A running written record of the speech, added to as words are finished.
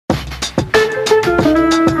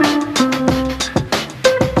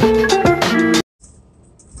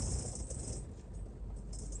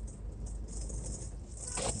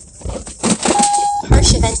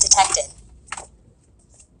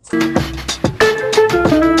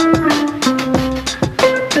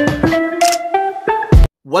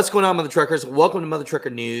What's going on, Mother Truckers? Welcome to Mother Trucker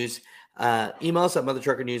News. Email us at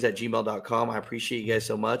muthatruckernews@gmail.com. I appreciate you guys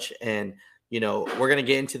so much. And, you know, we're going to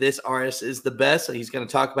get into this. RS is the best. So he's going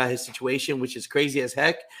to talk about his situation, which is crazy as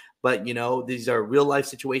heck. But, you know, these are real life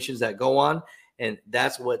situations that go on. And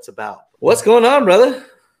that's what it's about. What's going on, brother?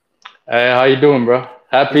 Hey, how you doing, bro?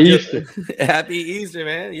 Happy Easter. Happy Easter,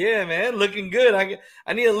 man. Yeah, man. Looking good. I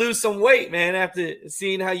need to lose some weight, man, after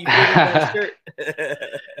seeing how you fit in that shirt.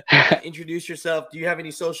 Introduce yourself. Do you have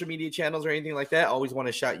any social media channels or anything like that? Always want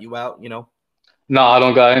to shout you out, you know? No, I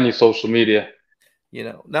don't got any social media. You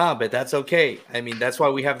know, nah, but that's okay. I mean, that's why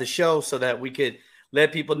we have the show, so that we could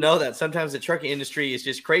let people know that sometimes the trucking industry is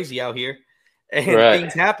just crazy out here and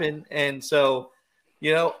things happen. And so,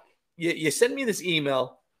 you know, you send me this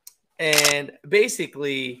email. And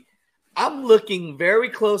basically, I'm looking very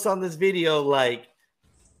close on this video. Like,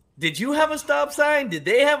 did you have a stop sign? Did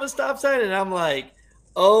they have a stop sign? And I'm like,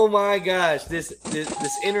 oh my gosh, this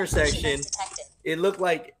intersection. It looked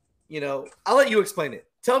like, you know. I'll let you explain it.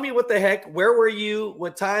 Tell me what the heck. Where were you?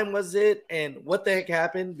 What time was it? And what the heck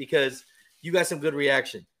happened? Because you got some good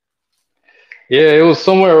reaction. Yeah, it was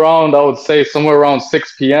somewhere around. I would say somewhere around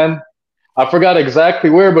 6 p.m. I forgot exactly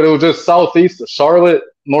where, but it was just southeast of Charlotte,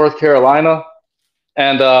 North Carolina.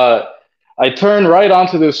 And I turned right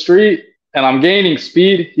onto the street and I'm gaining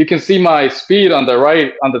speed. You can see my speed on the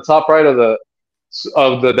right, on the top right of the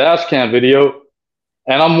dash cam video.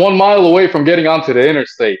 And I'm 1 mile away from getting onto the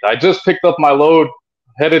interstate. I just picked up my load,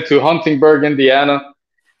 headed to Huntingburg, Indiana.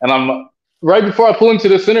 And I'm right before I pull into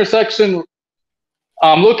this intersection,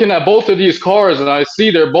 I'm looking at both of these cars and I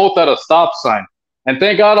see they're both at a stop sign. And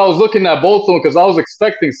thank God I was looking at both of them because I was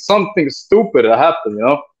expecting something stupid to happen, you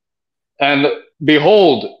know? And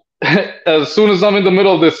behold, as soon as I'm in the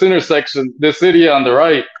middle of this intersection, this idiot on the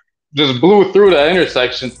right just blew through the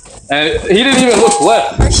intersection. And he didn't even look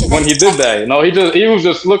left when he did that, you know? He was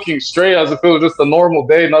just looking straight as if it was just a normal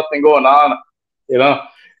day, nothing going on, you know?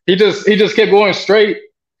 He just kept going straight.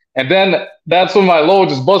 And then that's when my load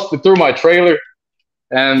just busted through my trailer.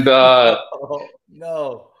 And oh,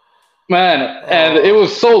 no. Man, and it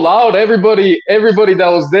was so loud. Everybody that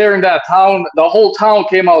was there in that town, the whole town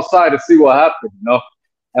came outside to see what happened, you know.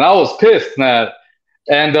 And I was pissed, man.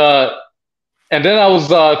 And then I was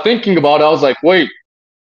thinking about it. I was like, wait,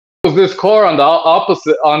 was this car on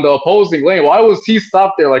the opposing lane? Why was he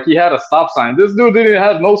stopped there like he had a stop sign? This dude didn't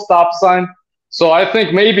have no stop sign. So I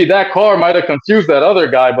think maybe that car might have confused that other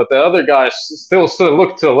guy, but the other guy still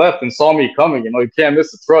looked to the left and saw me coming. You know, you can't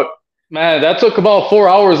miss a truck. Man, that took about 4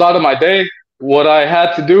 hours out of my day. What I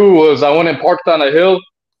had to do was I went and parked on a hill,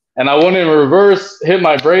 and I went in reverse, hit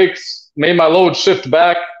my brakes, made my load shift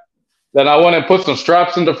back. Then I went and put some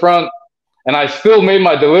straps in the front, and I still made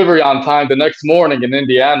my delivery on time the next morning in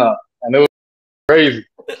Indiana, and it was crazy.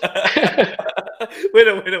 Wait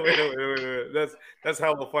a minute. That's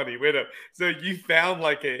hella funny. Wait a. So you found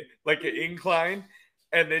like an incline,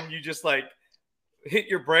 and then you just like hit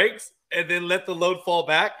your brakes and then let the load fall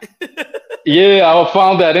back? Yeah, I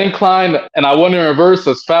found that incline and I went in reverse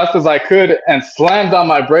as fast as I could and slammed on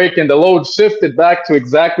my brake, and the load shifted back to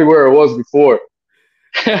exactly where it was before.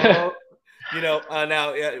 You know,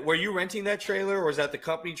 now, were you renting that trailer, or was that the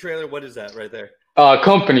company trailer? What is that right there?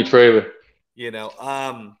 Company trailer. You know,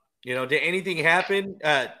 did anything happen?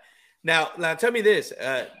 Now tell me this.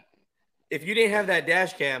 If you didn't have that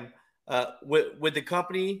dash cam, would the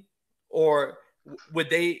company, or would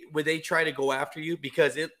they try to go after you?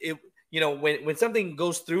 Because it you know, when something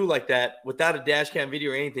goes through like that without a dash cam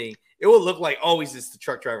video or anything, it will look like always it's the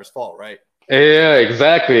truck driver's fault, right? Yeah,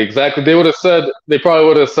 exactly. They probably would have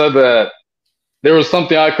said that there was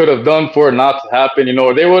something I could have done for it not to happen, you know,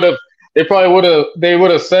 or they would have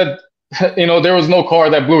said, you know, there was no car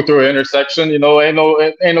that blew through an intersection, you know, ain't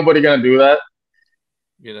nobody gonna do that.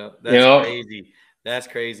 You know, that's crazy. That's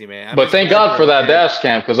crazy, man. But thank God for that dash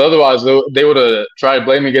cam, because otherwise they would have tried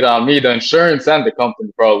blaming it on me, the insurance and the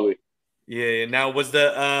company probably. Yeah. Now, was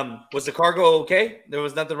the cargo okay? There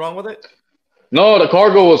was nothing wrong with it? No, the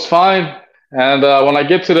cargo was fine. And when I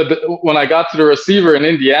got to the receiver in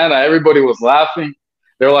Indiana, everybody was laughing.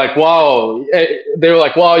 They were like, "Wow!" They were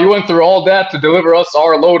like, "Wow, you went through all that to deliver us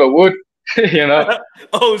our load of wood," you know?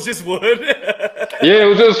 Oh, it was just wood. Yeah, it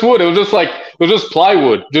was just wood. It was just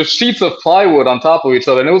plywood, just sheets of plywood on top of each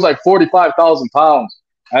other, and it was like 45,000 pounds.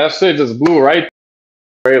 And that shit just blew right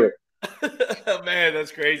through the trailer. Man,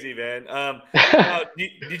 that's crazy, man.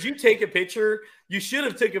 Did you take a picture? You should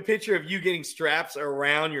have took a picture of you getting straps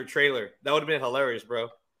around your trailer. That would have been hilarious, bro.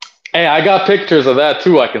 Hey, I got pictures of that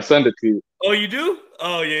too. I can send it to you. Oh, you do?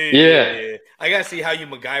 Oh, yeah. I gotta see how you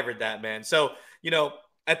MacGyvered that, man. So, you know,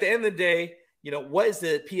 at the end of the day, you know, what is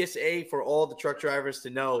the PSA for all the truck drivers to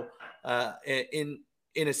know in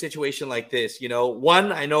a situation like this? You know,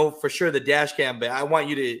 one, I know for sure the dash cam, but I want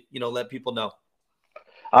you to, you know, let people know.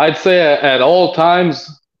 I'd say at all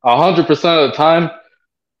times, 100% of the time,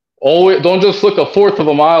 always don't just look a fourth of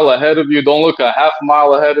a mile ahead of you. Don't look a half a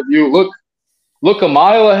mile ahead of you. Look a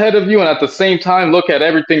mile ahead of you, and at the same time, look at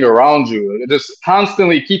everything around you. Just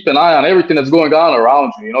constantly keep an eye on everything that's going on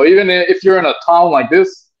around you. You know, even if you're in a town like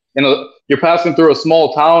this, you're passing through a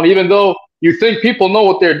small town, even though you think people know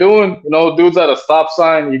what they're doing, you know, dudes at a stop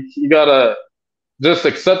sign, you gotta just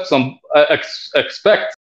expect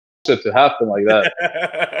shit to happen like that.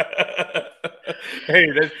 Hey,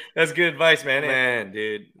 that's good advice, man,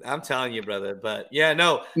 dude. I'm telling you, brother. But yeah,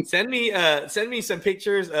 no, send me some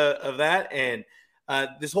pictures of that. And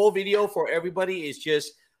this whole video for everybody is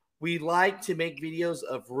just, we like to make videos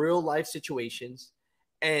of real life situations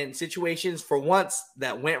and situations for once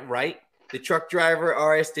that went right. The truck driver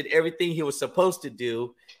RS did everything he was supposed to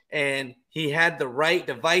do, and he had the right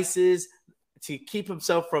devices to keep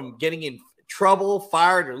himself from getting in trouble,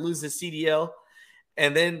 fired, or lose his CDL.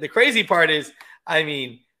 And then the crazy part is, I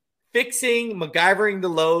mean, fixing, MacGyvering the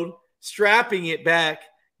load, strapping it back,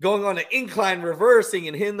 going on an incline, reversing,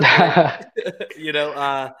 and hitting the you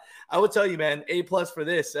know, I would tell you, man, A+ for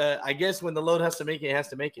this. I guess when the load has to make it, it has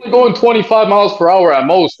to make it. I'm going 25 miles per hour at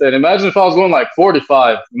most. And imagine if I was going like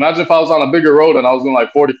 45. Imagine if I was on a bigger road and I was going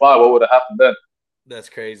like 45. What would have happened then? That's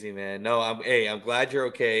crazy, man. No, I'm glad you're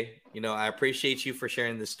okay. You know, I appreciate you for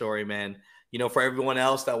sharing this story, man. You know, for everyone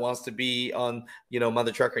else that wants to be on, you know,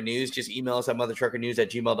 Mutha Trucker News, just email us at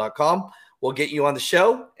muthatruckernews@gmail.com. We'll get you on the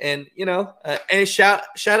show. And, you know, and shout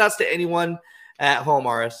outs to anyone at home,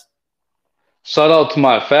 RS. Shout out to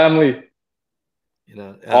my family, you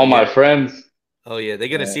know, all my friends. Oh, yeah. They're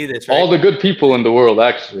going to see this, right? All the good people in the world,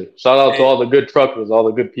 actually. Shout out to all the good truckers, all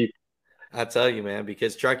the good people. I tell you, man,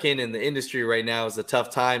 because trucking in the industry right now is a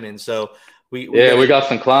tough time. And so we got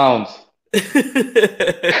some clowns. Hey,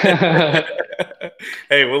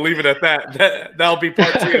 we'll leave it at that. That'll be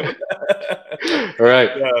part 2. All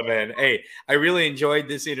right. Oh, man. Hey, I really enjoyed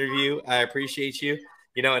this interview. I appreciate you,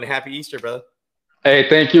 you know, and happy Easter, brother. Hey,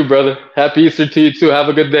 thank you, brother. Happy Easter to you too. Have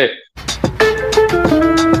a good day.